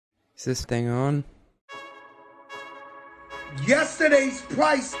Is this thing on? Yesterday's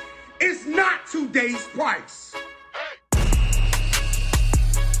price is not today's price.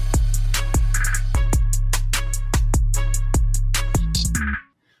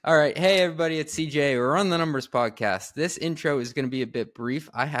 All right. Hey, everybody. It's CJ. We're on the Numbers Podcast. This intro is going to be a bit brief.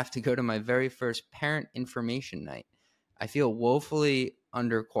 I have to go to my very first parent information night. I feel woefully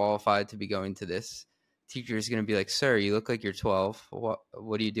underqualified to be going to this. Teacher is going to be like, sir, you look like you're 12. What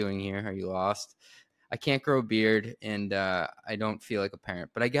are you doing here? Are you lost? I can't grow a beard, and I don't feel like a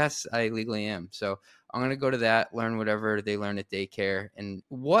parent, but I guess I legally am. So I'm going to go to that, learn whatever they learn at daycare. And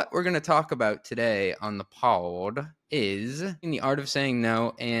what we're going to talk about today on the pod is in the art of saying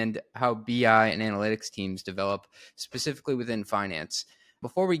no and how BI and analytics teams develop specifically within finance.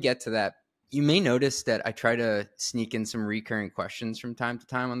 Before we get to that, you may notice that I try to sneak in some recurring questions from time to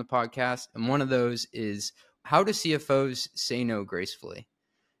time on the podcast. And one of those is, how do CFOs say no gracefully?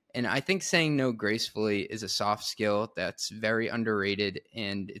 And I think saying no gracefully is a soft skill that's very underrated,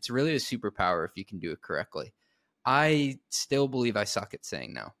 and it's really a superpower if you can do it correctly. I still believe I suck at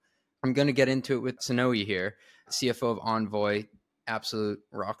saying no. I'm going to get into it with Sinohe here, CFO of Envoy, absolute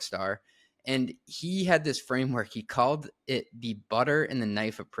rock star. And he had this framework. He called it the butter and the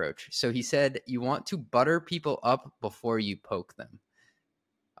knife approach. So he said, you want to butter people up before you poke them.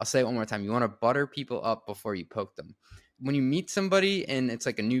 I'll say it one more time. You want to butter people up before you poke them. When you meet somebody and it's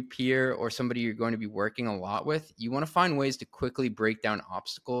like a new peer or somebody you're going to be working a lot with, you want to find ways to quickly break down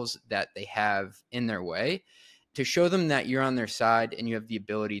obstacles that they have in their way to show them that you're on their side and you have the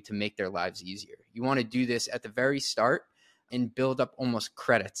ability to make their lives easier. You want to do this at the very start and build up almost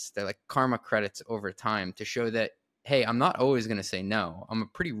credits. They're like karma credits over time to show that, hey, I'm not always going to say no. I'm a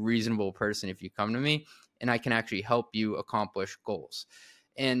pretty reasonable person if you come to me, and I can actually help you accomplish goals.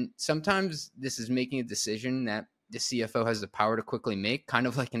 And sometimes this is making a decision that the CFO has the power to quickly make, kind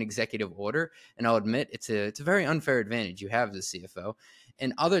of like an executive order. And I'll admit it's a very unfair advantage you have as a CFO.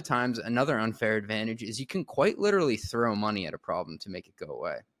 And other times, another unfair advantage is you can quite literally throw money at a problem to make it go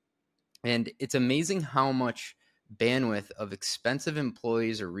away. And it's amazing how much bandwidth of expensive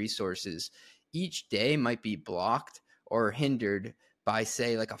employees or resources each day might be blocked or hindered by,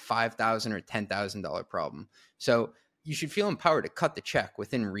 say, like a $5,000 or $10,000 problem. So you should feel empowered to cut the check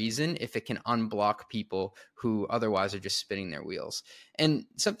within reason if it can unblock people who otherwise are just spinning their wheels. And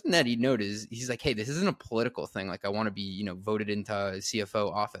something that he noted is he's like, hey, this isn't a political thing. Like I want to be, voted into a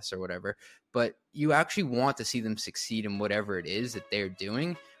CFO office or whatever, but you actually want to see them succeed in whatever it is that they're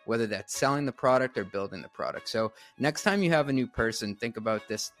doing, whether that's selling the product or building the product. So next time you have a new person, think about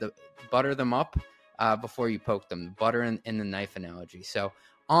this, butter them up before you poke them, the butter and the knife analogy. So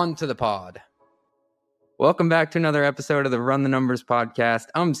on to the pod. Welcome back to another episode of the Run the Numbers podcast.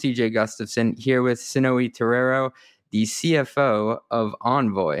 I'm CJ Gustafson here with Sinohe Terrero, the CFO of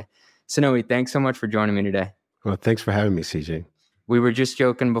Envoy. Sinohe, thanks so much for joining me today. Well, thanks for having me, CJ. We were just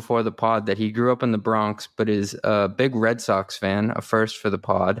joking before the pod that he grew up in the Bronx, but is a big Red Sox fan, a first for the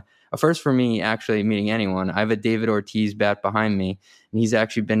pod, a first for me actually meeting anyone. I have a David Ortiz bat behind me, and he's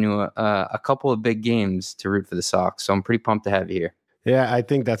actually been to a couple of big games to root for the Sox, so I'm pretty pumped to have you here. Yeah, I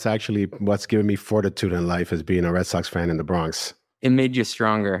think that's actually what's given me fortitude in life, is being a Red Sox fan in the Bronx. It made you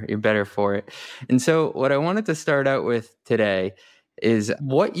stronger. You're better for it. And so what I wanted to start out with today is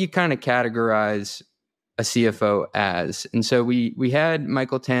what you kind of categorize a CFO as. And so we had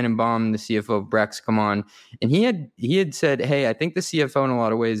Michael Tannenbaum, the CFO of Brex, come on, and he had said, hey, I think the CFO in a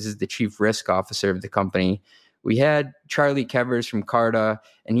lot of ways is the chief risk officer of the company. We had Charlie Kevers from Carta,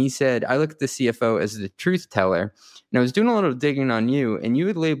 and he said, I look at the CFO as the truth teller. And I was doing a little digging on you, and you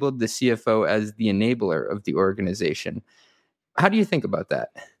had labeled the CFO as the enabler of the organization. How do you think about that?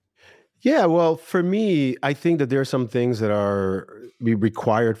 Yeah, well, for me, I think that there are some things that are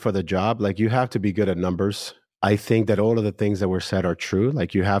required for the job. Like you have to be good at numbers. I think that all of the things that were said are true.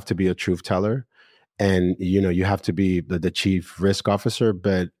 Like you have to be a truth teller. And, you have to be the chief risk officer.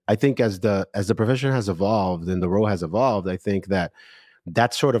 But I think as the profession has evolved and the role has evolved, I think that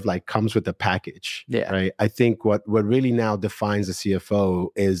sort of like comes with the package. Yeah. Right. I think what really now defines the CFO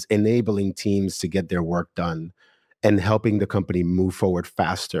is enabling teams to get their work done and helping the company move forward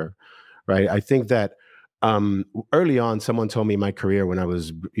faster. Right. I think that early on, someone told me in my career when I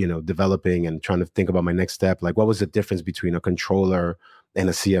was, developing and trying to think about my next step, like what was the difference between a controller and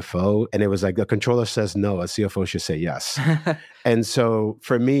a CFO? And it was like a controller says no, a CFO should say yes. And so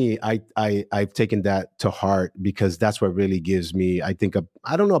for me, I've taken that to heart because that's what really gives me, I think,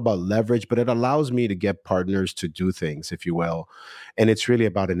 I don't know about leverage, but it allows me to get partners to do things, if you will. And it's really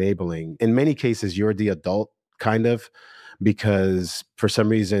about enabling. In many cases, you're the adult kind of, because for some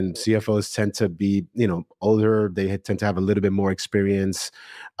reason CFOs tend to be, older. They tend to have a little bit more experience,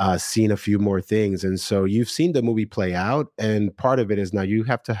 seen a few more things. And so you've seen the movie play out. And part of it is now you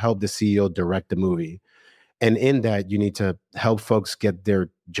have to help the CEO direct the movie. And in that, you need to help folks get their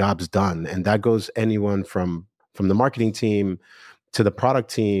jobs done. And that goes anyone from the marketing team to the product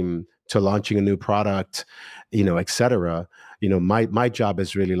team to launching a new product, et cetera. My job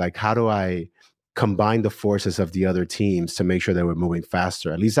is really like, how do I combine the forces of the other teams to make sure that we're moving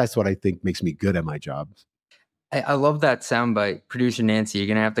faster? At least that's what I think makes me good at my job. I love that soundbite, producer Nancy. You're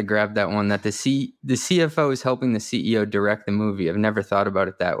gonna have to grab that one. That the CFO is helping the CEO direct the movie. I've never thought about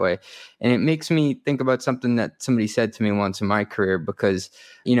it that way, and it makes me think about something that somebody said to me once in my career. Because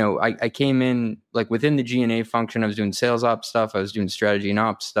I came in like within the G&A function. I was doing sales ops stuff. I was doing strategy and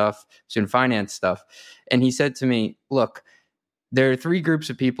ops stuff. I was doing finance stuff, and he said to me, "Look, there are three groups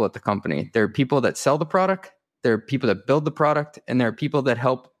of people at the company. There are people that sell the product, there are people that build the product, and there are people that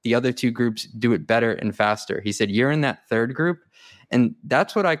help the other two groups do it better and faster." He said, "You're in that third group." And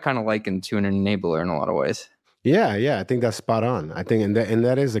that's what I kind of liken to an enabler in a lot of ways. Yeah, I think that's spot on. I think, and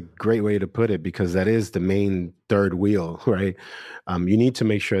that is a great way to put it, because that is the main third wheel, right? You need to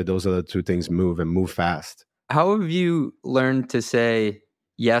make sure those other two things move and move fast. How have you learned to say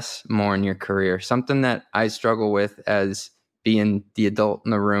yes more in your career? Something that I struggle with as being the adult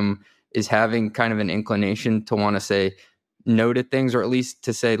in the room is having kind of an inclination to want to say no to things, or at least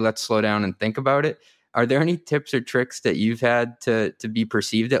to say, let's slow down and think about it. Are there any tips or tricks that you've had to be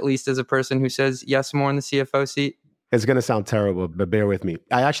perceived, at least as a person who says yes more in the CFO seat? It's going to sound terrible, but bear with me.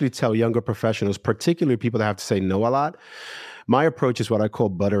 I actually tell younger professionals, particularly people that have to say no a lot, my approach is what I call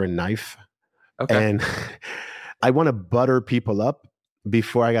butter and knife. Okay. And I want to butter people up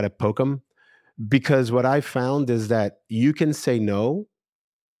before I got to poke them, because what I found is that you can say no,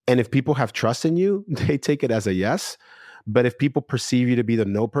 and if people have trust in you, they take it as a yes. But if people perceive you to be the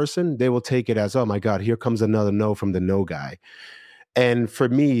no person, they will take it as, oh my God, here comes another no from the no guy. And for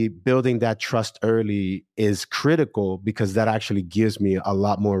me, building that trust early is critical, because that actually gives me a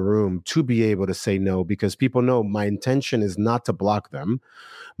lot more room to be able to say no, because people know my intention is not to block them.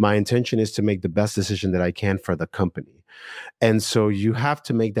 My intention is to make the best decision that I can for the company. And so you have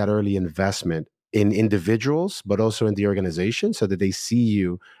to make that early investment in individuals, but also in the organization, so that they see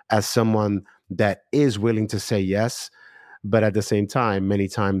you as someone that is willing to say yes. But at the same time, many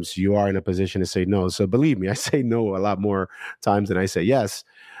times you are in a position to say no. So believe me, I say no a lot more times than I say yes.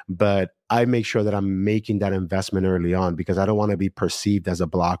 But I make sure that I'm making that investment early on, because I don't want to be perceived as a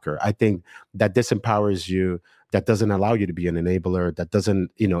blocker. I think that disempowers you, that doesn't allow you to be an enabler, that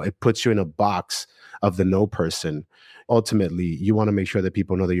doesn't, it puts you in a box of the no person. Ultimately, you want to make sure that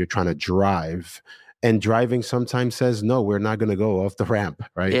people know that you're trying to drive. And driving sometimes says, no, we're not going to go off the ramp,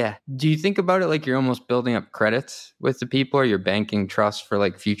 right? Yeah. Do you think about it like you're almost building up credits with the people, or you're banking trust for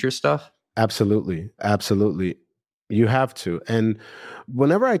like future stuff? Absolutely. You have to. And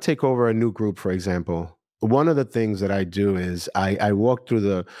whenever I take over a new group, for example, one of the things that I do is I walk through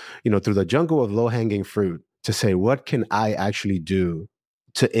the jungle of low-hanging fruit to say, what can I actually do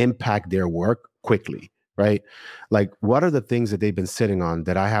to impact their work quickly, right? Like, what are the things that they've been sitting on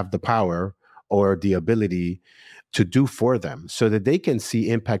that I have the power or the ability to do for them, so that they can see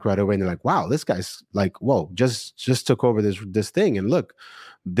impact right away? And they're like, wow, this guy's like, whoa, just took over this thing. And look,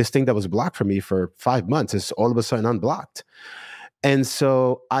 this thing that was blocked for me for 5 months is all of a sudden unblocked. And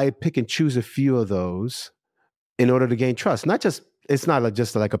so I pick and choose a few of those in order to gain trust. It's not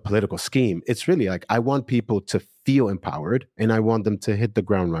just like a political scheme. It's really like, I want people to feel empowered, and I want them to hit the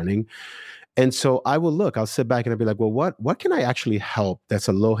ground running. And so I'll sit back and I'll be like, well, what can I actually help that's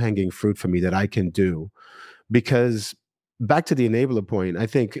a low-hanging fruit for me that I can do? Because back to the enabler point, I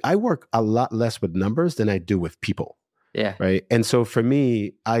think I work a lot less with numbers than I do with people. Yeah. Right. And so for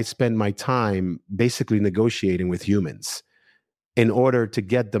me, I spend my time basically negotiating with humans in order to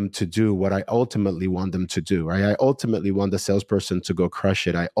get them to do what I ultimately want them to do. Right. I ultimately want the salesperson to go crush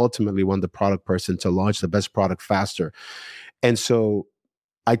it. I ultimately want the product person to launch the best product faster. And so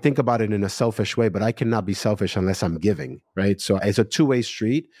I think about it in a selfish way, but I cannot be selfish unless I'm giving. Right. So it's a two-way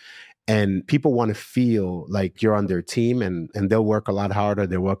street. And people want to feel like you're on their team, and they'll work a lot harder.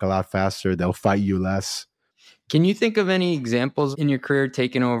 They'll work a lot faster. They'll fight you less. Can you think of any examples in your career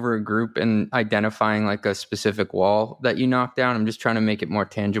taking over a group and identifying like a specific wall that you knocked down? I'm just trying to make it more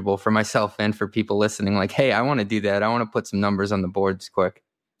tangible for myself and for people listening. Like, hey, I want to do that. I want to put some numbers on the boards quick.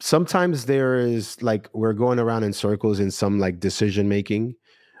 Sometimes there is like, we're going around in circles in some like decision making.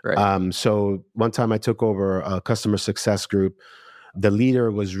 Right. So one time I took over a customer success group. The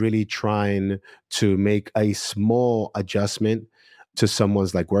leader was really trying to make a small adjustment to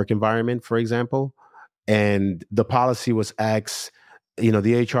someone's like work environment, for example. and the policy was X.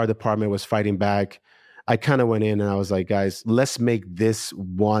 The HR department was fighting back. I kind of went in and I was like, guys, let's make this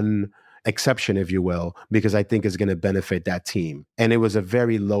one exception, if you will, because I think it's going to benefit that team. And it was a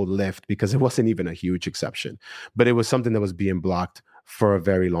very low lift because it wasn't even a huge exception, but it was something that was being blocked for a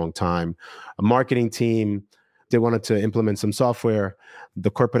very long time. A marketing team, they wanted to implement some software.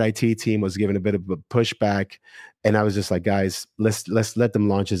 The corporate IT team was given a bit of a pushback. And I was just like, guys, let's let them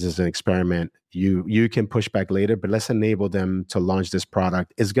launch this as an experiment. You can push back later, but let's enable them to launch this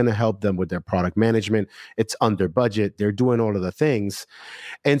product. It's going to help them with their product management. It's under budget. They're doing all of the things.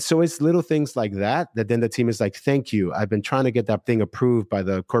 And so it's little things like that then the team is like, thank you. I've been trying to get that thing approved by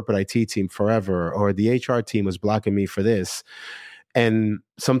the corporate IT team forever, or the HR team was blocking me for this. And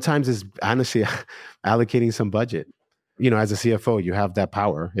sometimes it's honestly allocating some budget. As a CFO, you have that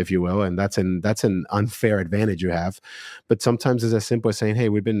power, if you will, and that's an unfair advantage you have. But sometimes it's as simple as saying, hey,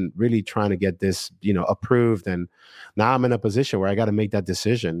 we've been really trying to get this, approved, and now I'm in a position where I got to make that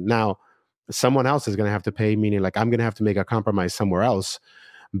decision. Now, someone else is going to have to pay, meaning like I'm going to have to make a compromise somewhere else.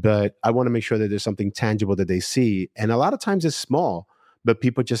 But I want to make sure that there's something tangible that they see. And a lot of times it's small, but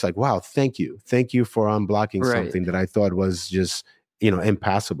people just like, wow, thank you. Thank you for unblocking something that I thought was just,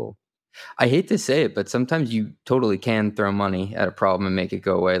 impassable. I hate to say it, but sometimes you totally can throw money at a problem and make it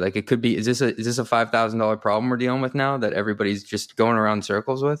go away. Like it could be, is this a $5,000 problem we're dealing with now that everybody's just going around in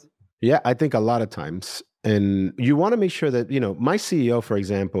circles with? Yeah, I think a lot of times. And you want to make sure that, my CEO, for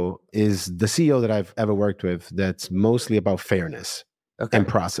example, is the CEO that I've ever worked with that's mostly about fairness and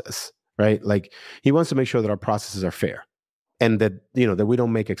process, right? Like he wants to make sure that our processes are fair and that, that we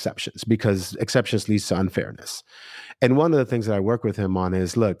don't make exceptions, because exceptions leads to unfairness. And one of the things that I work with him on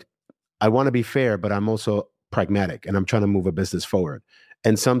is, look, I want to be fair, but I'm also pragmatic and I'm trying to move a business forward.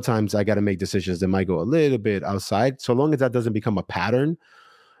 And sometimes I got to make decisions that might go a little bit outside. So long as that doesn't become a pattern,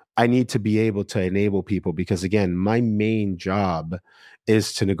 I need to be able to enable people, because again, my main job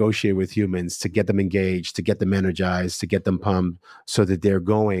is to negotiate with humans, to get them engaged, to get them energized, to get them pumped so that they're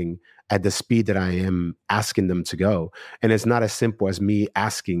going at the speed that I am asking them to go. And it's not as simple as me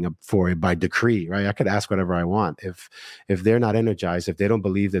asking for it by decree, right? I could ask whatever I want. If they're not energized, if they don't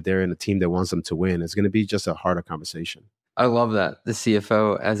believe that they're in a team that wants them to win, it's going to be just a harder conversation. I love that. The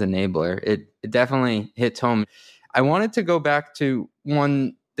CFO as enabler. It definitely hits home. I wanted to go back to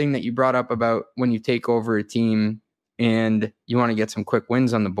one thing that you brought up about when you take over a team and you want to get some quick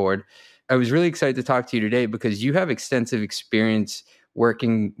wins on the board. I was really excited to talk to you today because you have extensive experience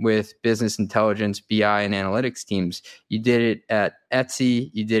working with business intelligence, BI, and analytics teams. You did it at Etsy,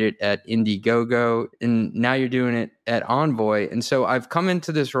 you did it at Indiegogo, and now you're doing it at Envoy. And so I've come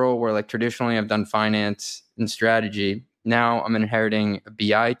into this role where, like, traditionally I've done finance and strategy. Now I'm inheriting a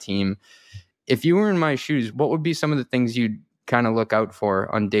BI team. If you were in my shoes, what would be some of the things you'd kind of look out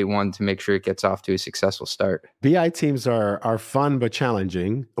for on day one to make sure it gets off to a successful start? BI teams are fun but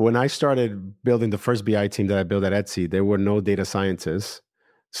challenging. When I started building the first BI team that I built at Etsy, there were no data scientists.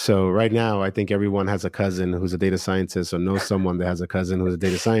 So right now, I think everyone has a cousin who's a data scientist or knows someone that has a cousin who's a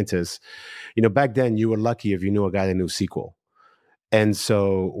data scientist. Back then you were lucky if you knew a guy that knew SQL. And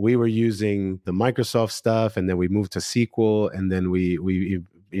so we were using the Microsoft stuff, and then we moved to SQL, and then we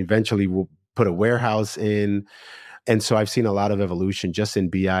eventually put a warehouse in. And so I've seen a lot of evolution just in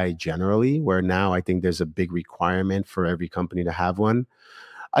BI generally, where now I think there's a big requirement for every company to have one.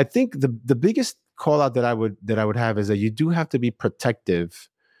 I think the biggest call out that I would have is that you do have to be protective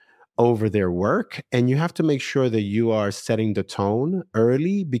over their work, and you have to make sure that you are setting the tone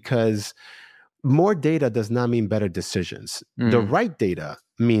early, because more data does not mean better decisions. The right data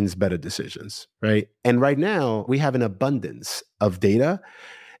means better decisions, right? And right now we have an abundance of data.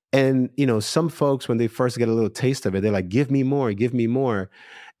 And, some folks, when they first get a little taste of it, they're like, give me more, give me more.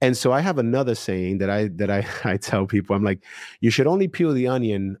 And so I have another saying that I tell people. I'm like, you should only peel the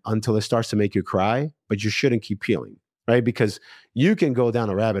onion until it starts to make you cry, but you shouldn't keep peeling, right? Because you can go down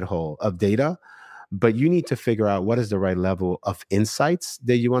a rabbit hole of data, but you need to figure out what is the right level of insights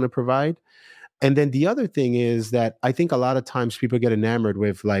that you want to provide. And then the other thing is that I think a lot of times people get enamored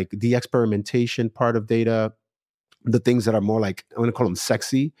with like the experimentation part of data, the things that are more like, I want to call them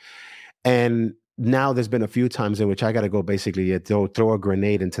sexy. And now there's been a few times in which I got to go basically throw a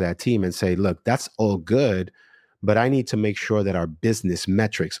grenade into that team and say, look, that's all good, but I need to make sure that our business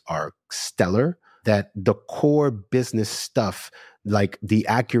metrics are stellar, that the core business stuff, like the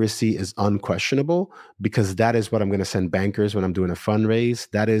accuracy is unquestionable, because that is what I'm going to send bankers when I'm doing a fundraise.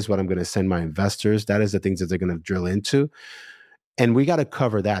 That is what I'm going to send my investors. That is the things that they're going to drill into. And we got to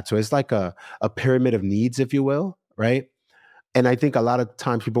cover that. So it's like a pyramid of needs, if you will, right? And I think a lot of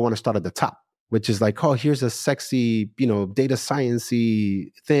times people want to start at the top. which is like, oh, here's a sexy, data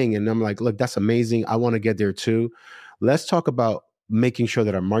sciencey thing. And I'm like, look, that's amazing. I want to get there too. Let's talk about making sure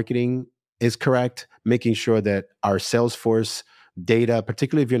that our marketing is correct, making sure that our Salesforce data,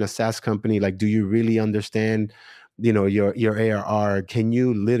 particularly if you're in a SaaS company, like, do you really understand, your ARR?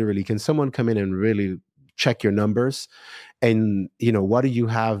 Can someone come in and really check your numbers? And what do you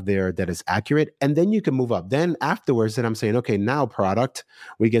have there that is accurate? And then you can move up. Then afterwards, I'm saying, okay, now product,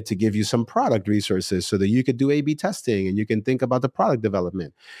 we get to give you some product resources so that you could do A/B testing and you can think about the product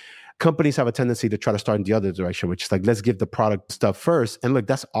development. Companies have a tendency to try to start in the other direction, which is like, let's give the product stuff first. And look,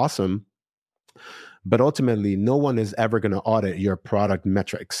 that's awesome. But ultimately, no one is ever going to audit your product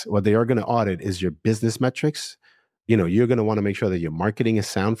metrics. What they are going to audit is your business metrics. You're going to want to make sure that your marketing is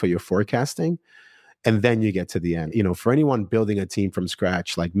sound for your forecasting. And then you get to the end. For anyone building a team from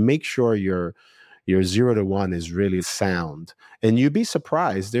scratch, like, make sure your 0 to 1 is really sound. And you'd be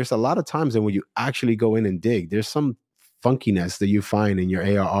surprised. There's a lot of times when you actually go in and dig, there's some funkiness that you find in your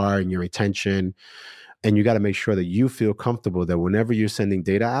ARR and your retention. And you got to make sure that you feel comfortable that whenever you're sending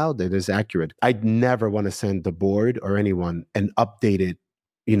data out, that it's accurate. I'd never want to send the board or anyone an updated,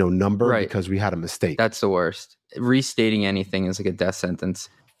 number because we had a mistake. That's the worst. Restating anything is like a death sentence.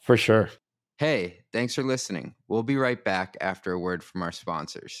 For sure. Hey, thanks for listening. We'll be right back after a word from our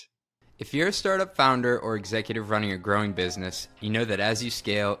sponsors. If you're a startup founder or executive running a growing business, you know that as you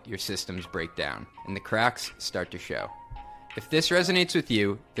scale, your systems break down and the cracks start to show. If this resonates with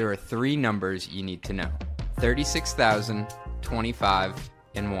you, there are 3 numbers you need to know: 36,000, 25,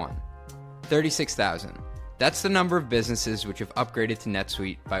 and 1. 36,000. That's the number of businesses which have upgraded to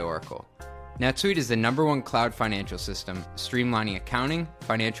NetSuite by Oracle. NetSuite is the #1 cloud financial system, streamlining accounting,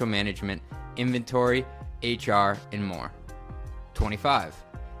 financial management, inventory, HR, and more. 25.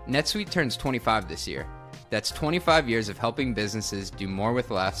 NetSuite turns 25 this year. That's 25 years of helping businesses do more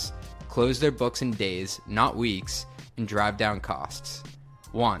with less, close their books in days, not weeks, and drive down costs.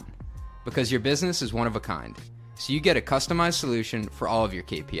 1. Because your business is one of a kind, so you get a customized solution for all of your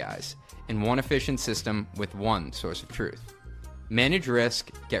KPIs in one efficient system with one source of truth. Manage risk,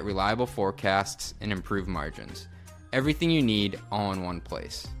 get reliable forecasts, and improve margins. Everything you need all in one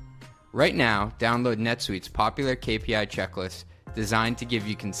place. Right now, download NetSuite's popular KPI checklist designed to give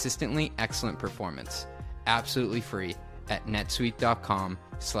you consistently excellent performance, absolutely free at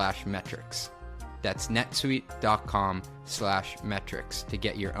netsuite.com/metrics. That's netsuite.com/metrics to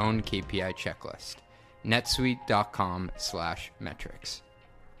get your own KPI checklist. netsuite.com/metrics.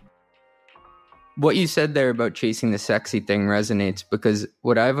 What you said there about chasing the sexy thing resonates, because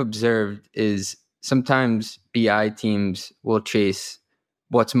what I've observed is sometimes BI teams will chase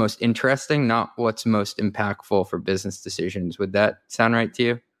what's most interesting, not what's most impactful for business decisions. Would that sound right to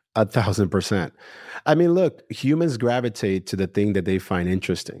you? 1,000%. I mean, look, humans gravitate to the thing that they find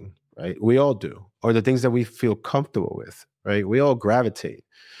interesting, right? We all do. Or the things that we feel comfortable with, right? We all gravitate.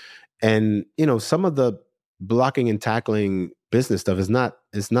 And, some of the blocking and tackling business stuff is not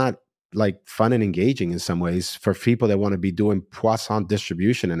like fun and engaging in some ways for people that want to be doing Poisson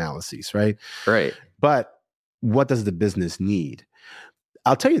distribution analyses, right? Right. But what does the business need?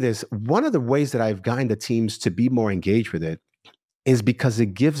 I'll tell you this, one of the ways that I've gotten the teams to be more engaged with it is because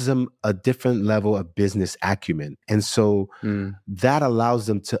it gives them a different level of business acumen. And so that allows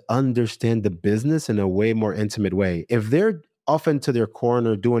them to understand the business in a way more intimate way. If they're off into their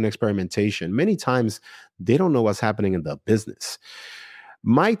corner doing experimentation, many times they don't know what's happening in the business.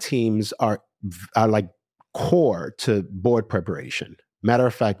 My teams are like core to board preparation. Matter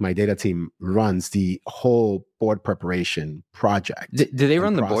of fact, my data team runs the whole board preparation project. Do they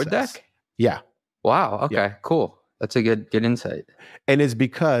run the board deck? Yeah. Wow. Okay, Yeah. Cool. That's a good insight. And it's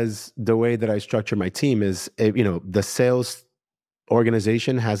because the way that I structure my team is, the sales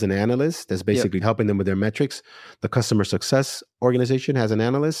organization has an analyst that's basically helping them with their metrics. The customer success organization has an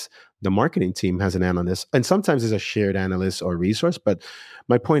analyst. The marketing team has an analyst. And sometimes it's a shared analyst or resource. But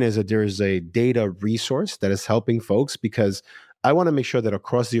my point is that there is a data resource that is helping folks, because I want to make sure that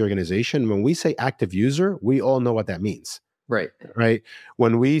across the organization, when we say active user, we all know what that means. Right. Right.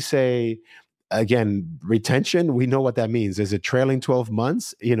 When we say, again, retention, we know what that means. Is it trailing 12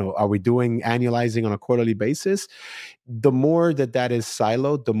 months? Are we doing annualizing on a quarterly basis? The more that is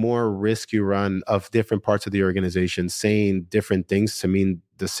siloed, the more risk you run of different parts of the organization saying different things to mean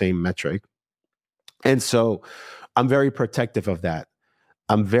the same metric. And so I'm very protective of that.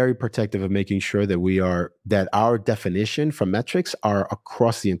 I'm very protective of making sure that our definition for metrics are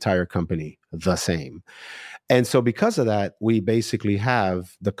across the entire company the same. And so because of that, we basically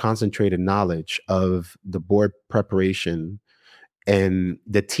have the concentrated knowledge of the board preparation And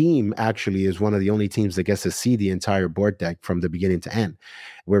the team actually is one of the only teams that gets to see the entire board deck from the beginning to end.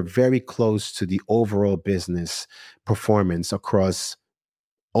 We're very close to the overall business performance across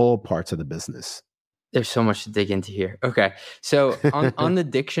all parts of the business. There's so much to dig into here. Okay. So on the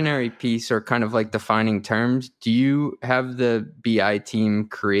dictionary piece, or kind of like defining terms, do you have the BI team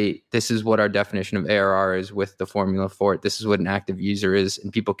create, this is what our definition of ARR is with the formula for it, this is what an active user is,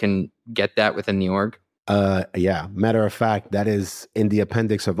 and people can get that within the org? Yeah. Matter of fact, that is in the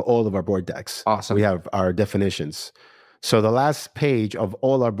appendix of all of our board decks. Awesome. We have our definitions. So the last page of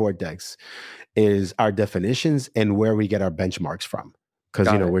all our board decks is our definitions and where we get our benchmarks from. Because,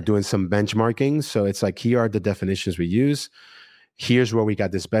 we're doing some benchmarking. So it's like, here are the definitions we use. Here's where we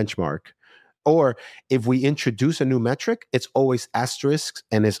got this benchmark. Or if we introduce a new metric, it's always asterisks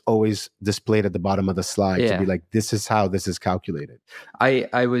and it's always displayed at the bottom of the slide to be like, this is how this is calculated.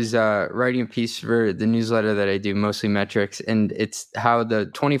 I was writing a piece for the newsletter that I do, mostly metrics, and it's how the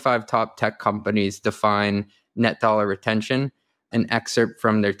 25 top tech companies define net dollar retention, an excerpt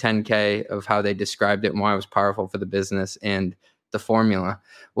from their 10K of how they described it and why it was powerful for the business and the formula.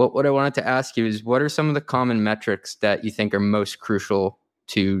 What I wanted to ask you is, what are some of the common metrics that you think are most crucial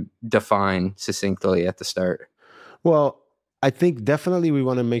to define succinctly at the start? Well, I think definitely we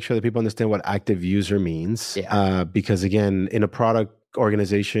want to make sure that people understand what active user means. Because again, in a product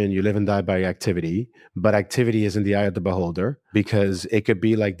organization, you live and die by activity, but activity is in the eye of the beholder, because it could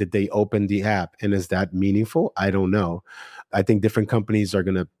be like, did they open the app? And is that meaningful? I don't know. I think different companies are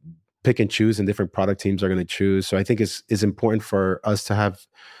going to pick and choose, and different product teams are going to choose. So I think it's important for us to have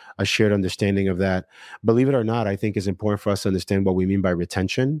a shared understanding of that. Believe it or not, I think it's important for us to understand what we mean by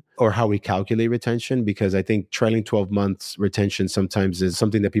retention, or how we calculate retention, because I think trailing 12 months retention sometimes is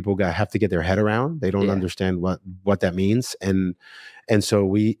something that people have to get their head around. They don't understand what that means. And so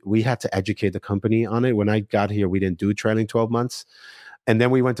we had to educate the company on it. When I got here, we didn't do trailing 12 months. And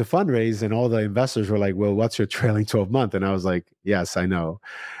then we went to fundraise, and all the investors were like, well, what's your trailing 12 month? And I was like, yes, I know.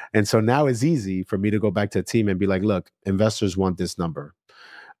 And so now it's easy for me to go back to the team and be like, look, investors want this number.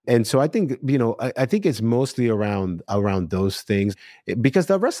 And so I think, I think it's mostly around those things, because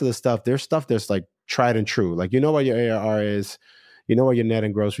the rest of the stuff, there's stuff that's like tried and true. Like, what your ARR is, what your net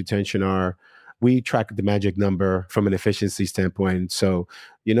and gross retention are. We track the magic number from an efficiency standpoint. So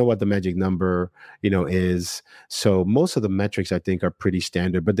what the magic number, is. So most of the metrics I think are pretty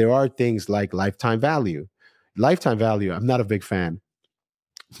standard, but there are things like lifetime value. Lifetime value, I'm not a big fan,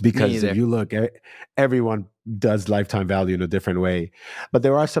 because if you look, everyone does lifetime value in a different way. But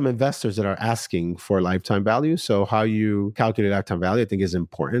there are some investors that are asking for lifetime value. So how you calculate lifetime value, I think, is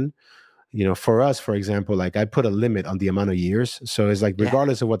important. For us, for example, like I put a limit on the amount of years. So it's like,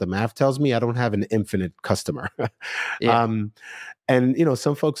 regardless of what the math tells me, I don't have an infinite customer. And,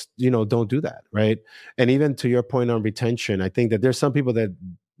 some folks, don't do that, right? And even to your point on retention, I think that there's some people that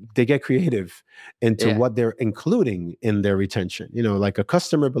they get creative into what they're including in their retention. Like a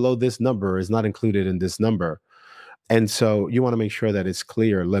customer below this number is not included in this number. And so you want to make sure that it's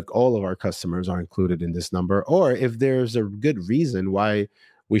clear, look, all of our customers are included in this number. Or if there's a good reason why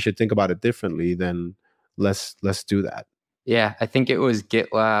we should think about it differently, then let's do that. Yeah, I think it was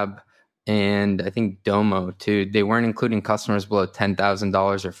GitLab and I think Domo too. They weren't including customers below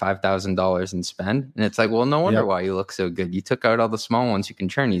 $10,000 or $5,000 in spend. And it's like, well, no wonder why you look so good. You took out all the small ones you can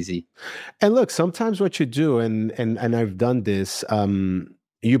churn easy. And look, sometimes what you do, and I've done this,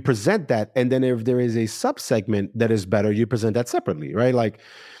 you present that, and then if there is a subsegment that is better, you present that separately, right? Like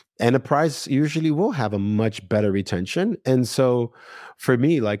enterprise usually will have a much better retention. And so for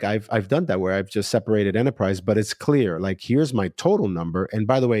me, like I've done that where I've just separated enterprise, but it's clear, like here's my total number. And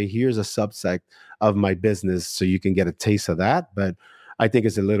by the way, here's a subset of my business. So you can get a taste of that. But I think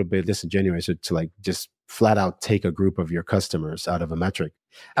it's a little bit disingenuous to like just flat out take a group of your customers out of a metric.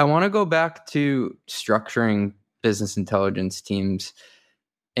 I want to go back to structuring business intelligence teams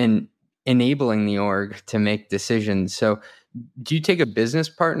and enabling the org to make decisions. So do you take a business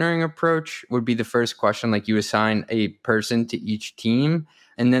partnering approach would be the first question, like you assign a person to each team?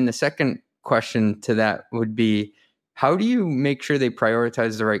 And then the second question to that would be, how do you make sure they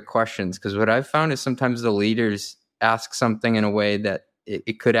prioritize the right questions? Because what I've found is sometimes the leaders ask something in a way that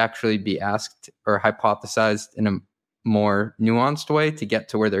it could actually be asked or hypothesized in a more nuanced way to get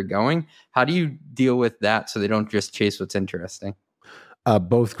to where they're going. How do you deal with that so they don't just chase what's interesting?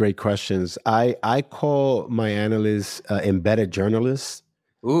 Both great questions. I call my analysts embedded journalists.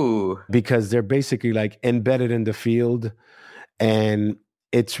 Ooh. Because they're basically like embedded in the field, and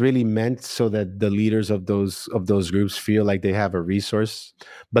it's really meant so that the leaders of those groups feel like they have a resource,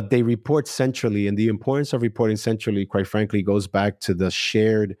 but they report centrally. And the importance of reporting centrally, quite frankly, goes back to the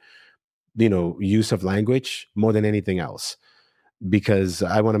shared, use of language more than anything else. because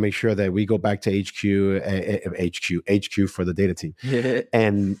I want to make sure that we go back to HQ for the data team,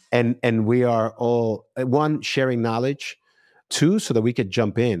 and we are all, one, sharing knowledge, two, so that we could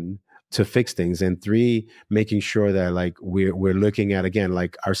jump in to fix things, and three, making sure that like we're looking at, again,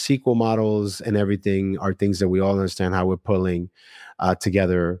 like our SQL models and everything are things that we all understand how we're pulling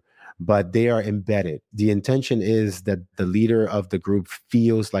together, but they are embedded. The intention is that the leader of the group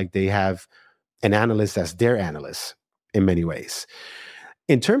feels like they have an analyst as their analyst in many ways.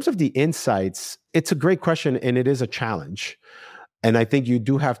 In terms of the insights, it's a great question, and it is a challenge. And I think you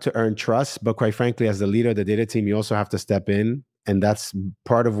do have to earn trust, but quite frankly, as the leader of the data team, you also have to step in. And that's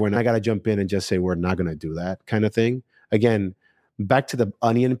part of when I got to jump in and just say, we're not going to do that kind of thing. Again, back to the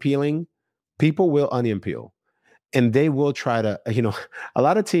onion peeling, people will onion peel. And they will try to, a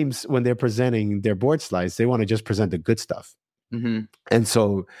lot of teams, when they're presenting their board slides, they want to just present the good stuff. Mm-hmm. And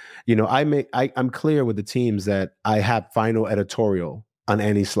so, I'm clear with the teams that I have final editorial on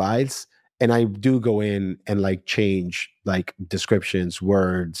any slides. And I do go in and like change like descriptions,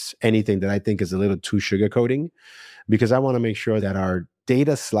 words, anything that I think is a little too sugarcoating, because I want to make sure that our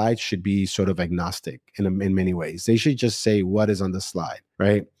data slides should be sort of agnostic in many ways. They should just say what is on the slide,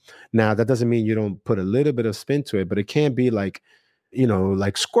 right? Now, that doesn't mean you don't put a little bit of spin to it, but it can't be like,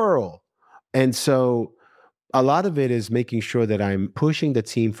 like squirrel. And so a lot of it is making sure that I'm pushing the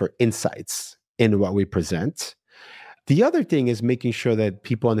team for insights in what we present. The other thing is making sure that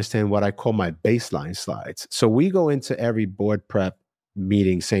people understand what I call my baseline slides. So we go into every board prep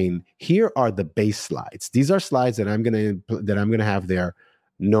meeting saying, here are the base slides. These are slides that I'm going to have there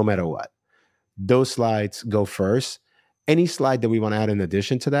no matter what. Those slides go first. Any slide that we want to add in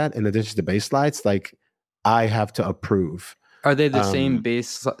addition to that, in addition to base slides, like I have to approve. Are they the same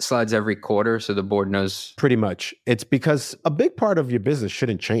base slides every quarter so the board knows? Pretty much. It's because a big part of your business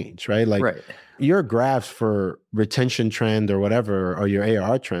shouldn't change, right? Like your graphs for retention trend or whatever, or your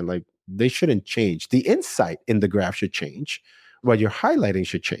ARR trend, like they shouldn't change. The insight in the graph should change. What you're highlighting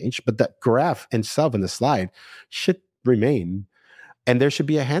should change, but that graph itself in the slide should remain. And there should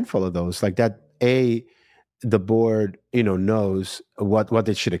be a handful of those, like that, the board, knows what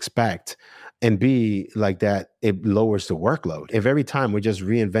they should expect. And B, like that, it lowers the workload. If every time we're just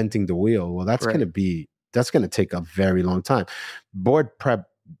reinventing the wheel, well, that's going to take a very long time. Board prep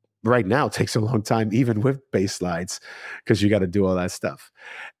right now takes a long time, even with base slides, because you got to do all that stuff.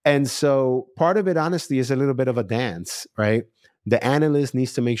 And so part of it, honestly, is a little bit of a dance, right? The analyst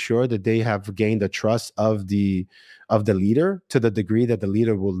needs to make sure that they have gained the trust of the leader to the degree that the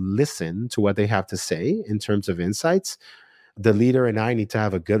leader will listen to what they have to say in terms of insights. The leader and I need to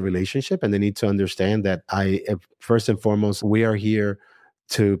have a good relationship, and they need to understand that first and foremost, we are here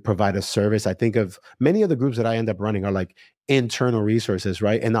to provide a service. I think of many of the groups that I end up running are like internal resources,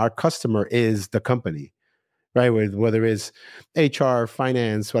 right? And our customer is the company, right? Whether it's HR,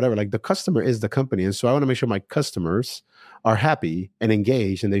 finance, whatever, like the customer is the company. And so I want to make sure my customers are happy and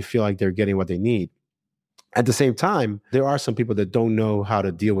engaged and they feel like they're getting what they need. At the same time, there are some people that don't know how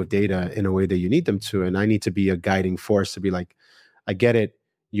to deal with data in a way that you need them to. And I need to be a guiding force to be like, I get it.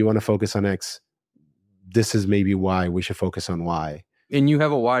 You want to focus on X. This is maybe why we should focus on Y. And you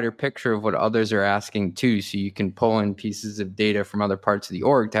have a wider picture of what others are asking too. So you can pull in pieces of data from other parts of the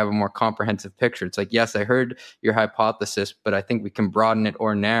org to have a more comprehensive picture. It's like, yes, I heard your hypothesis, but I think we can broaden it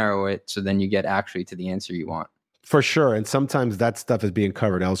or narrow it so then you get actually to the answer you want. For sure. And sometimes that stuff is being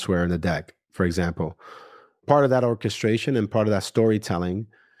covered elsewhere in the deck, for example. Part of that orchestration and part of that storytelling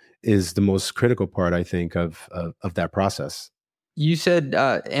is the most critical part, I think, of that process. You said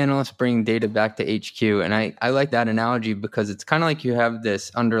analysts bring data back to HQ, and I like that analogy because it's kind of like you have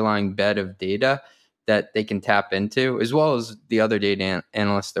this underlying bed of data that they can tap into, as well as the other data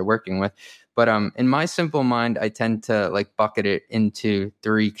analysts they're working with. But in my simple mind, I tend to like bucket it into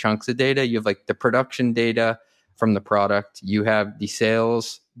 3 chunks of data. You have like the production data from the product, you have the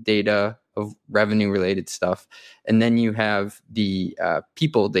sales data of revenue related stuff, and then you have the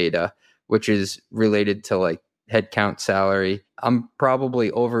people data, which is related to like headcount, salary. I'm probably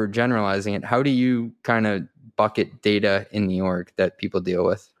overgeneralizing it. How do you kind of bucket data in the org that people deal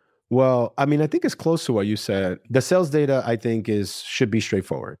with? Well, I mean, I think it's close to what you said. The sales data, I think, should be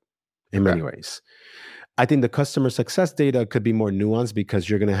straightforward in many ways. I think the customer success data could be more nuanced because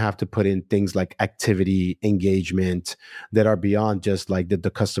you're going to have to put in things like activity, engagement that are beyond just like did the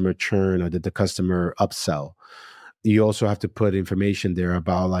customer churn or did the customer upsell. You also have to put information there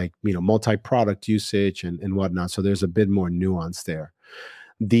about like, multi-product usage and whatnot. So there's a bit more nuance there.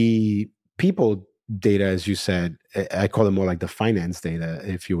 The people data, as you said, I call it more like the finance data,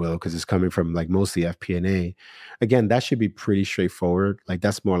 if you will, because it's coming from like mostly FP&A. Again, that should be pretty straightforward. Like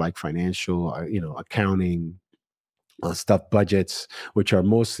that's more like financial, accounting, stuff budgets, which are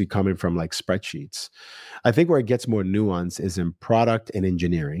mostly coming from like spreadsheets. I think where it gets more nuanced is in product and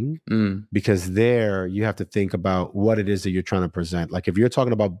engineering, because there you have to think about what it is that you're trying to present. Like if you're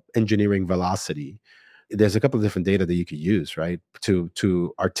talking about engineering velocity, there's a couple of different data that you could use, right,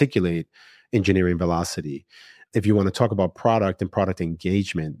 to articulate engineering velocity. If you want to talk about product and product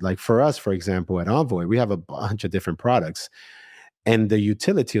engagement, like for us, for example, at Envoy, we have a bunch of different products. And the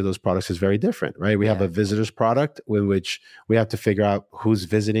utility of those products is very different, right? We have a visitors product in which we have to figure out who's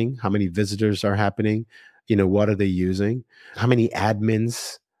visiting, how many visitors are happening, what are they using, how many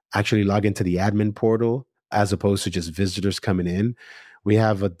admins actually log into the admin portal as opposed to just visitors coming in. We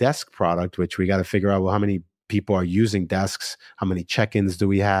have a desk product, which we got to figure out, well, how many people are using desks, how many check-ins do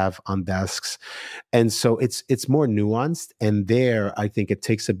we have on desks. And so it's more nuanced. And there, I think it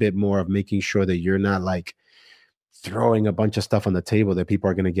takes a bit more of making sure that you're not like throwing a bunch of stuff on the table that people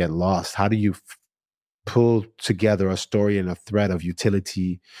are going to get lost. How do you pull together a story and a thread of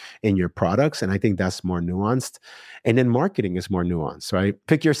utility in your products? And I think that's more nuanced. And then marketing is more nuanced, right?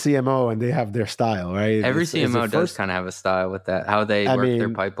 Pick your CMO and they have their style, right? Every CMO does kind of have a style with that, how they work their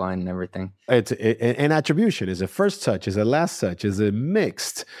pipeline and everything. And attribution. Is it first touch? Is it last touch? Is it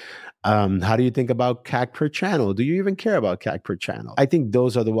mixed? How do you think about CAC per channel? Do you even care about CAC per channel? I think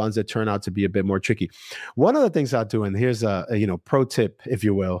those are the ones that turn out to be a bit more tricky. One of the things I do, and here's a pro tip, if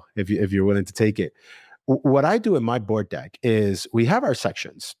you will, if you're willing to take it. What I do in my board deck is we have our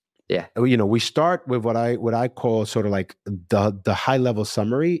sections. Yeah. We start with what I call sort of like the high level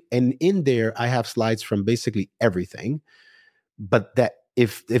summary, and in there I have slides from basically everything, but that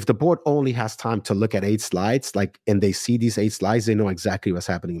if the board only has time to look at 8 slides, and they see these 8 slides, they know exactly what's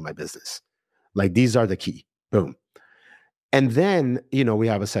happening in my business. Like these are the key. Boom. And then, we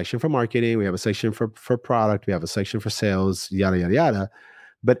have a section for marketing, we have a section for product, we have a section for sales, yada, yada, yada.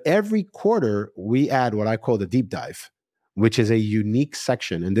 But every quarter we add what I call the deep dive, which is a unique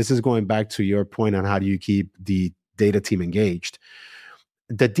section. And this is going back to your point on how do you keep the data team engaged.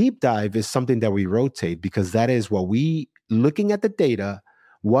 The deep dive is something that we rotate because that is what looking at the data,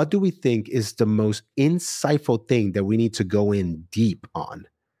 what do we think is the most insightful thing that we need to go in deep on,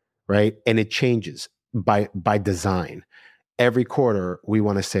 right? And it changes by design. Every quarter, we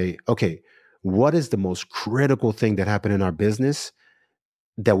want to say, okay, what is the most critical thing that happened in our business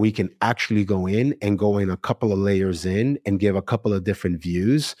that we can actually go in a couple of layers in and give a couple of different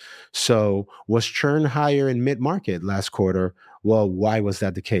views? So was churn higher in mid-market last quarter? Well, why was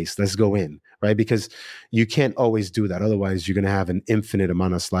that the case? Let's go in, right? Because you can't always do that. Otherwise, you're going to have an infinite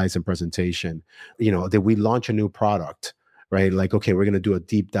amount of slides and presentation. Did we launch a new product, right? Like, okay, we're going to do a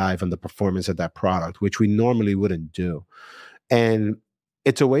deep dive on the performance of that product, which we normally wouldn't do. And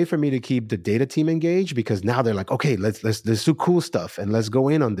it's a way for me to keep the data team engaged because now they're like, okay, let's do cool stuff and let's go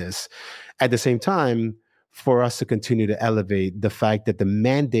in on this. At the same time, for us to continue to elevate the fact that the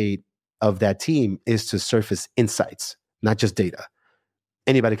mandate of that team is to surface insights, not just data.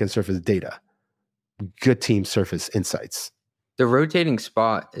 Anybody can surface data. Good teams surface insights. The rotating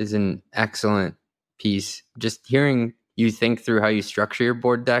spot is an excellent piece. Just hearing you think through how you structure your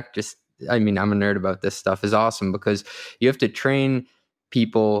board deck, I'm a nerd about this stuff, is awesome because you have to train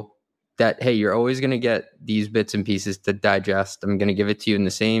people that, hey, you're always going to get these bits and pieces to digest. I'm going to give it to you in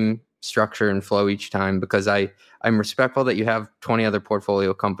the same structure and flow each time because I'm respectful that you have 20 other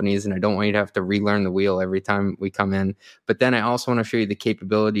portfolio companies and I don't want you to have to relearn the wheel every time we come in. But then I also want to show you the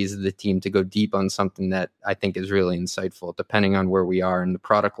capabilities of the team to go deep on something that I think is really insightful, depending on where we are in the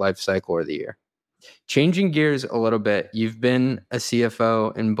product life cycle or the year. Changing gears a little bit, you've been a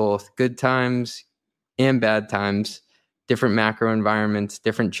CFO in both good times and bad times, different macro environments,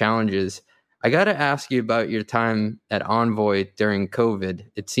 different challenges. I got to ask you about your time at Envoy during COVID.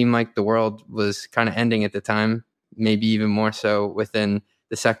 It seemed like the world was kind of ending at the time, maybe even more so within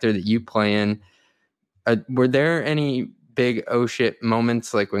the sector that you play in. Were there any big oh shit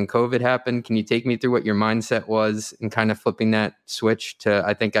moments like when COVID happened? Can you take me through what your mindset was and kind of flipping that switch to,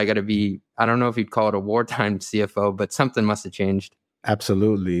 I think I got to be, I don't know if you'd call it a wartime CFO, but something must have changed.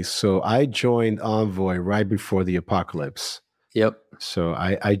 Absolutely. So I joined Envoy right before the apocalypse. Yep. So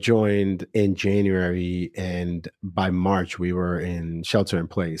I joined in January, and by March we were in shelter in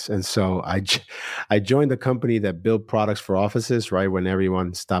place. And so I joined a company that built products for offices right when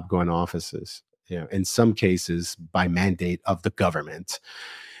everyone stopped going to offices. In some cases by mandate of the government.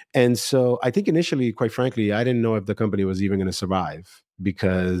 And so I think initially, quite frankly, I didn't know if the company was even going to survive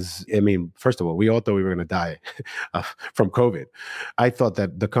because, first of all, we all thought we were going to die from COVID. I thought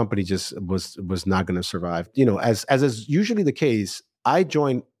that the company just was not going to survive. As is usually the case, I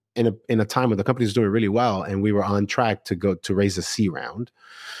joined in a time when the company was doing really well and we were on track to go to raise a C round.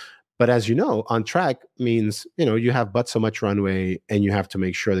 But as you know, on track means, you have but so much runway and you have to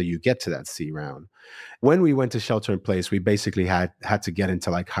make sure that you get to that C round. When we went to shelter in place, we basically had to get into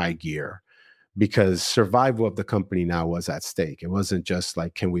like high gear because survival of the company now was at stake. It wasn't just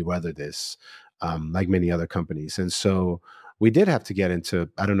like, can we weather this, like many other companies. And so we did have to get into,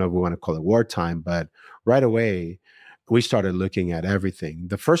 I don't know if we want to call it wartime, but right away, we started looking at everything.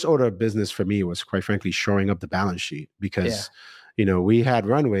 The first order of business for me was, quite frankly, shoring up the balance sheet because, we had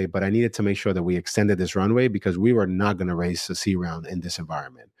runway, but I needed to make sure that we extended this runway because we were not going to raise a C round in this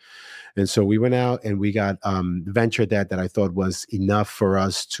environment. And so we went out and we got venture debt that I thought was enough for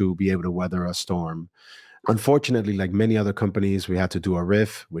us to be able to weather a storm. Unfortunately, like many other companies, we had to do a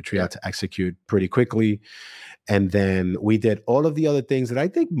RIF, which we had to execute pretty quickly. And then we did all of the other things that I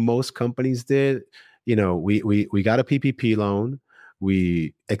think most companies did. We got a PPP loan.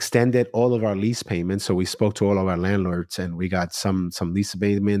 We extended all of our lease payments. So we spoke to all of our landlords and we got some lease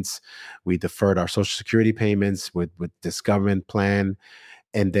abatements. We deferred our Social Security payments with this government plan.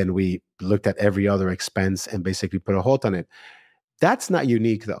 And then we looked at every other expense and basically put a halt on it. That's not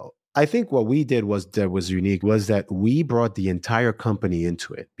unique, though. I think what we did that was unique was that we brought the entire company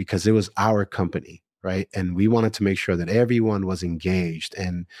into it because it was our company, right? And we wanted to make sure that everyone was engaged.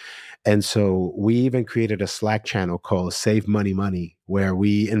 And so we even created a Slack channel called Save Money Money, where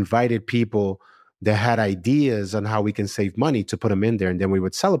we invited people that had ideas on how we can save money to put them in there, and then we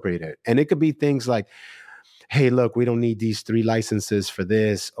would celebrate it. And it could be things like, hey, look, we don't need these 3 licenses for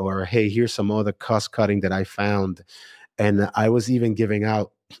this, or hey, here's some other cost cutting that I found. And I was even giving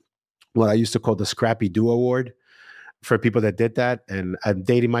out what I used to call the Scrappy Doo Award for people that did that. And I'm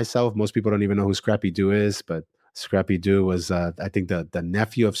dating myself. Most people don't even know who Scrappy Doo is, but Scrappy Doo was, I think, the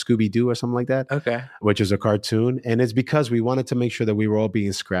nephew of Scooby Doo or something like that. Okay. Which is a cartoon. And it's because we wanted to make sure that we were all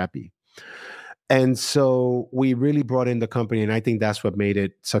being scrappy. And so we really brought in the company. And I think that's what made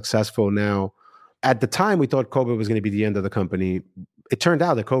it successful now. At the time, we thought COVID was going to be the end of the company. It turned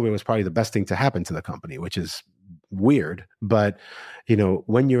out that COVID was probably the best thing to happen to the company, which is weird. But,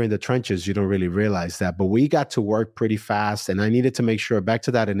 when you're in the trenches, you don't really realize that. But we got to work pretty fast. And I needed to make sure, back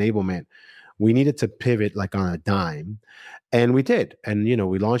to that enablement, we needed to pivot like on a dime. And we did. And,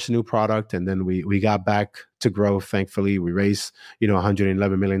 we launched a new product and then we got back to growth. Thankfully, we raised,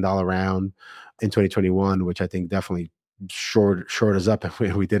 $111 million round in 2021, which I think definitely shored us up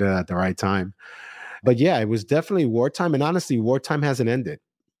and we did it at the right time. But yeah, it was definitely wartime. And honestly, wartime hasn't ended.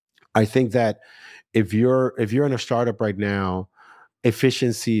 I think that if you're in a startup right now,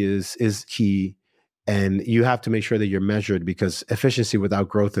 efficiency is key. And you have to make sure that you're measured because efficiency without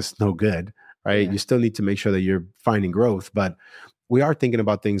growth is no good, right? Yeah. You still need to make sure that you're finding growth, but we are thinking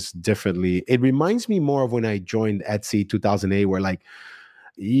about things differently. It reminds me more of when I joined Etsy 2008, where like,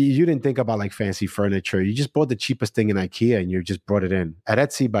 you didn't think about like fancy furniture. You just bought the cheapest thing in IKEA and you just brought it in. At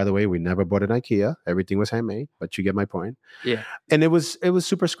Etsy, by the way, we never bought an IKEA. Everything was handmade, but you get my point. Yeah. And it was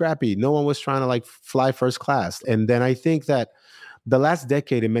super scrappy. No one was trying to like fly first class. And then I think that the last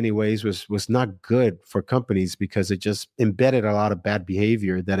decade in many ways was not good for companies because it just embedded a lot of bad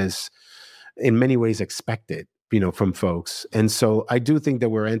behavior that is in many ways expected, from folks. And so I do think that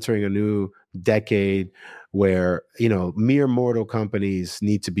we're entering a new decade where, mere mortal companies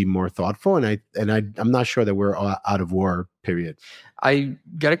need to be more thoughtful. And I'm not sure that we're out of war, period. I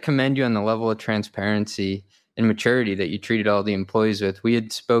got to commend you on the level of transparency and maturity that you treated all the employees with. We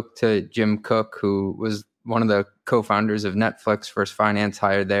had spoke to Jim Cook, who was one of the co-founders of Netflix, first finance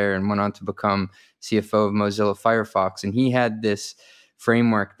hire there, and went on to become CFO of Mozilla Firefox. And he had this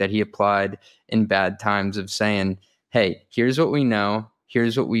framework that he applied in bad times of saying, hey, here's what we know,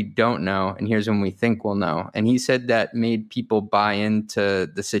 here's what we don't know, and here's when we think we'll know. And he said that made people buy into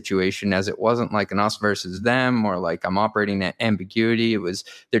the situation, as it wasn't like an us versus them or like I'm operating at ambiguity. It was,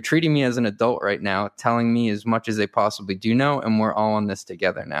 they're treating me as an adult right now, telling me as much as they possibly do know, and we're all in this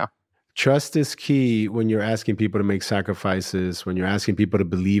together now. Trust is key when you're asking people to make sacrifices, when you're asking people to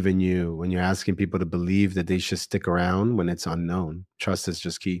believe in you, when you're asking people to believe that they should stick around when it's unknown. Trust is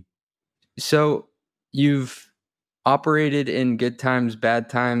just key. So you've operated in good times, bad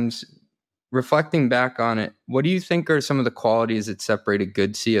times. Reflecting back on it, what do you think are some of the qualities that separate a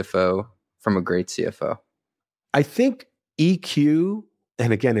good CFO from a great CFO? I think EQ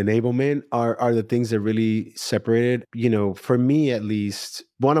and again, enablement are the things that really separate it. For me, at least,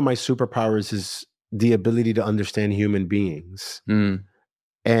 one of my superpowers is the ability to understand human beings. Mm.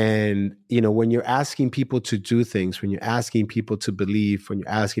 And, when you're asking people to do things, when you're asking people to believe, when you're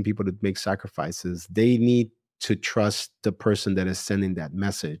asking people to make sacrifices, they need to trust the person that is sending that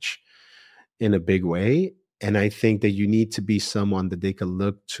message in a big way. And I think that you need to be someone that they can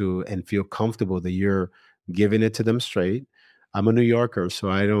look to and feel comfortable that you're giving it to them straight. I'm a New Yorker, so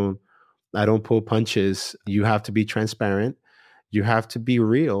I don't I don't pull punches. You have to be transparent. You have to be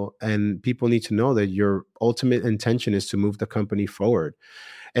real, and people need to know that your ultimate intention is to move the company forward.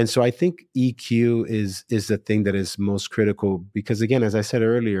 And so I think EQ is the thing that is most critical because, again, as I said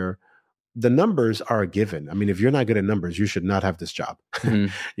earlier, the numbers are a given. I mean, if you're not good at numbers, you should not have this job.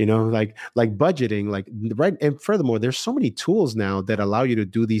 Mhm. Like budgeting, like right. And furthermore, there's so many tools now that allow you to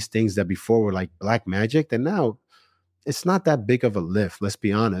do these things that before were like black magic. That now it's not that big of a lift. Let's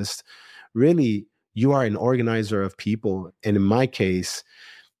be honest. Really, you are an organizer of people, and in my case,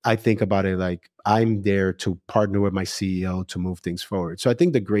 I think about it like I'm there to partner with my CEO to move things forward. So I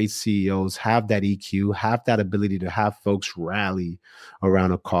think the great CEOs have that EQ, have that ability to have folks rally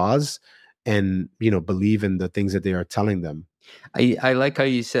around a cause and, believe in the things that they are telling them. I like how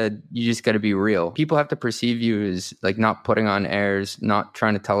you said you just got to be real. People have to perceive you as like not putting on airs, not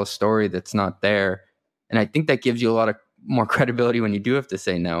trying to tell a story that's not there. And I think that gives you a lot of more credibility when you do have to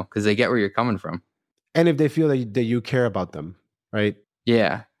say no, because they get where you're coming from. And if they feel that you care about them, right?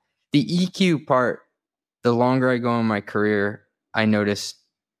 Yeah. The EQ part, the longer I go in my career, I notice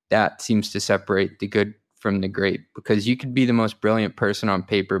that seems to separate the good from the great, because you could be the most brilliant person on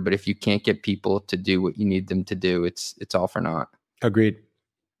paper, but if you can't get people to do what you need them to do, it's all for naught. Agreed.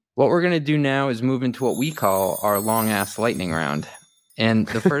 What we're going to do now is move into what we call our long ass lightning round. And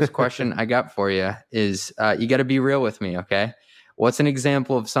the first question I got for you is you got to be real with me, okay? What's an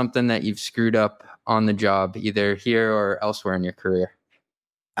example of something that you've screwed up on the job, either here or elsewhere in your career?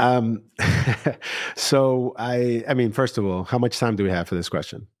 So I mean, first of all, how much time do we have for this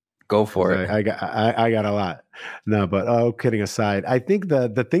question? Go for it. I got a lot. No, but kidding aside, I think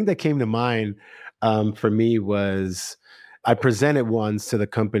the thing that came to mind for me was I presented once to the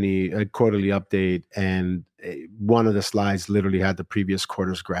company a quarterly update, and one of the slides literally had the previous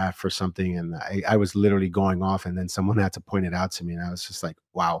quarter's graph or something, and I was literally going off, and then someone had to point it out to me, and I was just like,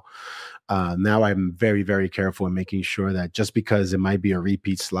 wow. Now I'm very, very careful in making sure that just because it might be a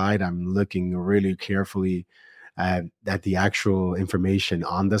repeat slide, I'm looking really carefully at the actual information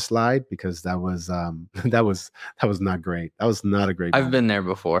on the slide, because that was not great. That was not a great I've moment. been there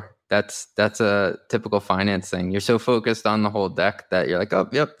before. That's a typical finance thing. You're so focused on the whole deck that you're like, oh,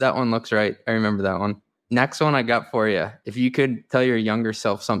 yep, that one looks right. I remember that one. Next one I got for you. If you could tell your younger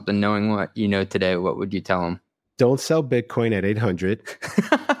self something knowing what you know today, what would you tell him? Don't sell Bitcoin at 800.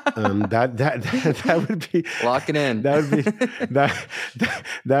 That would be lock it in. That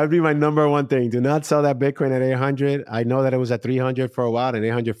would be my number one thing. Do not sell that Bitcoin at 800. I know that it was at 300 for a while, and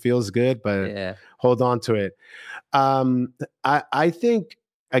 800 feels good, but hold on to it. I think,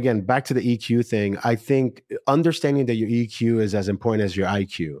 again, back to the EQ thing. I think understanding that your EQ is as important as your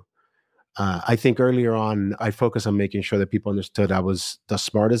IQ. I think earlier on, I focused on making sure that people understood I was the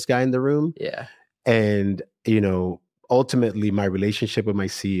smartest guy in the room. Yeah. And, ultimately my relationship with my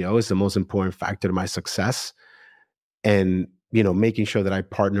CEO is the most important factor to my success. And, making sure that I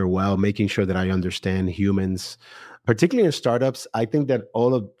partner well, making sure that I understand humans, particularly in startups. I think that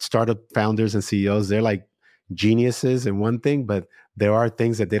all of startup founders and CEOs, they're like geniuses in one thing, but there are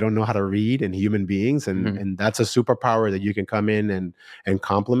things that they don't know how to read in human beings. And that's a superpower that you can come in and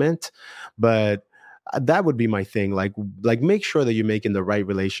complement. But that would be my thing. Like make sure that you're making the right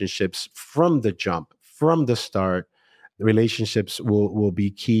relationships from the jump, from the start. Relationships will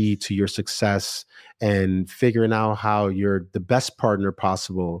be key to your success, and figuring out how you're the best partner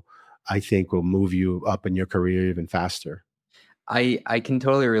possible, I think, will move you up in your career even faster. I can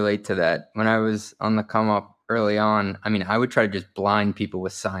totally relate to that. When I was on the come up early on, I mean, I would try to just blind people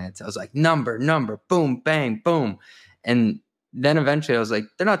with science. I was like, number, boom, bang, boom. And then eventually I was like,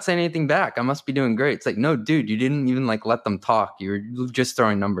 they're not saying anything back. I must be doing great. It's like, no, dude, you didn't even like let them talk. You were just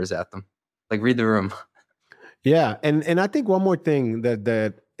throwing numbers at them. Like, read the room. Yeah. And I think one more thing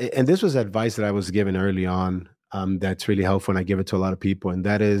that and this was advice that I was given early on, that's really helpful, and I give it to a lot of people. And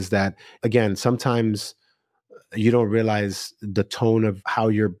that is that, again, sometimes you don't realize the tone of how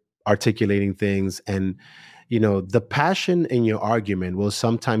you're articulating things. And, the passion in your argument will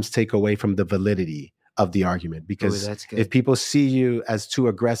sometimes take away from the validity of the argument, because if people see you as too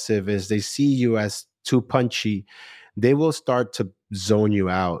aggressive, as they see you as too punchy, they will start to zone you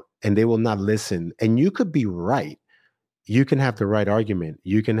out and they will not listen. And you could be right. You can have the right argument.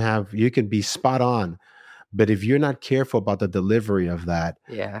 You can be spot on. But if you're not careful about the delivery of that,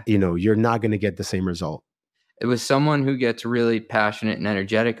 you're not going to get the same result. It was someone who gets really passionate and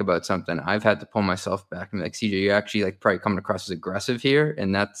energetic about something. I've had to pull myself back and be like, CJ, you're actually like probably coming across as aggressive here.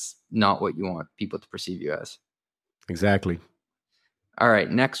 And that's not what you want people to perceive you as. Exactly. All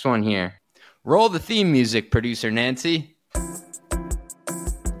right, next one here. Roll the theme music, producer Nancy.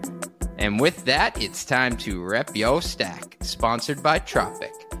 And with that, it's time to rep yo stack, sponsored by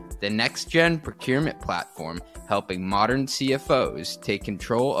Tropic. the next-gen procurement platform helping modern CFOs take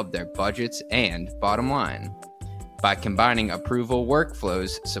control of their budgets and bottom line. By combining approval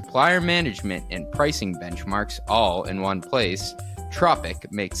workflows, supplier management, and pricing benchmarks all in one place,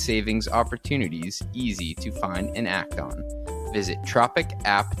 Tropic makes savings opportunities easy to find and act on. Visit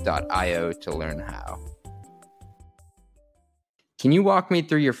tropicapp.io to learn how. Can you walk me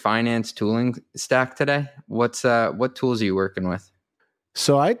through your finance tooling stack today? What tools are you working with?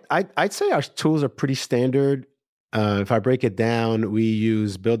 So I'd say our tools are pretty standard. If I break it down, we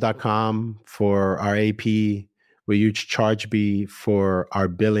use Bill.com for our AP. We use ChargeBee for our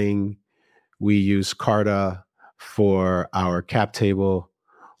billing. We use Carta for our cap table.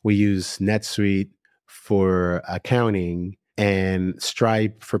 We use NetSuite for accounting and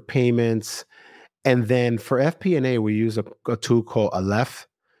Stripe for payments. And then for FP&A, we use a tool called Aleph.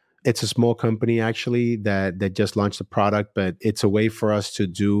 It's a small company actually that just launched a product, but it's a way for us to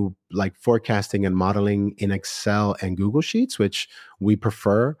do like forecasting and modeling in Excel and Google Sheets, which we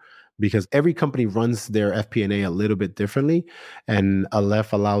prefer because every company runs their FP&A a little bit differently, and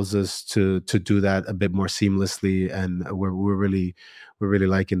Aleph allows us to do that a bit more seamlessly, and we're really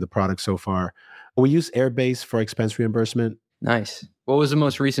liking the product so far. We use Airbase for expense reimbursement. Nice. What was the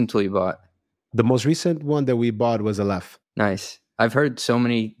most recent tool you bought? The most recent one that we bought was Aleph. Nice. I've heard so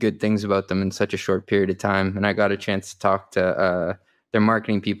many good things about them in such a short period of time, and I got a chance to talk to their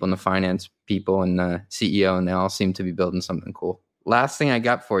marketing people and the finance people and the CEO, and they all seem to be building something cool. Last thing I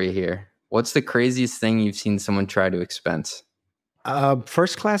got for you here. What's the craziest thing you've seen someone try to expense?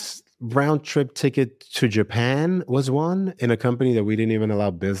 First class round trip ticket to Japan was one in a company that we didn't even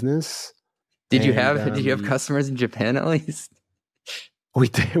allow business. Did you have customers in Japan at least? We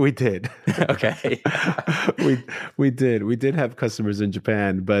did. Okay. we did have customers in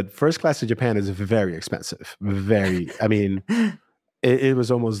Japan, but first class to Japan is very expensive. I mean, it was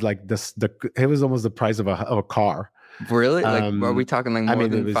almost like it was almost the price of a car. Really? Like, are we talking like more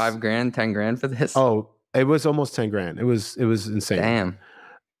than $5,000, $10,000 for this? Oh, it was almost $10,000. It was insane. Damn.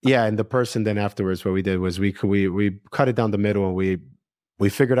 Yeah, and the person then afterwards, what we did was we cut it down the middle, and we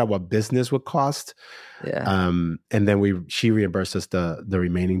figured out what business would cost. Yeah. And then she reimbursed us the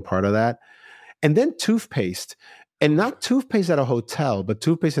remaining part of that. And then toothpaste, and not toothpaste at a hotel, but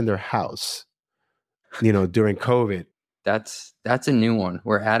toothpaste in their house, during COVID. That's a new one.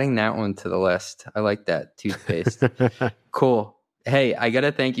 We're adding that one to the list. I like that, toothpaste. Cool. Hey, I got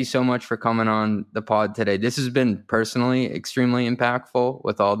to thank you so much for coming on the pod today. This has been personally extremely impactful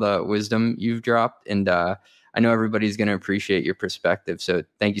with all the wisdom you've dropped. And I know everybody's going to appreciate your perspective. So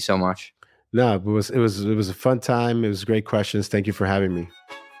thank you so much. No, it was a fun time. It was great questions. Thank you for having me.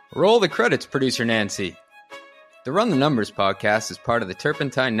 Roll the credits, producer Nancy. The Run the Numbers podcast is part of the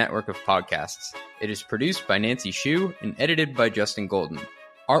Turpentine network of podcasts. It is produced by Nancy Shue and edited by Justin Golden.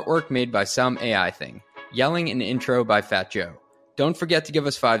 Artwork made by Some AI Thing. Yelling and intro by Fat Joe. Don't forget to give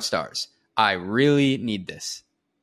us 5 stars. I really need this.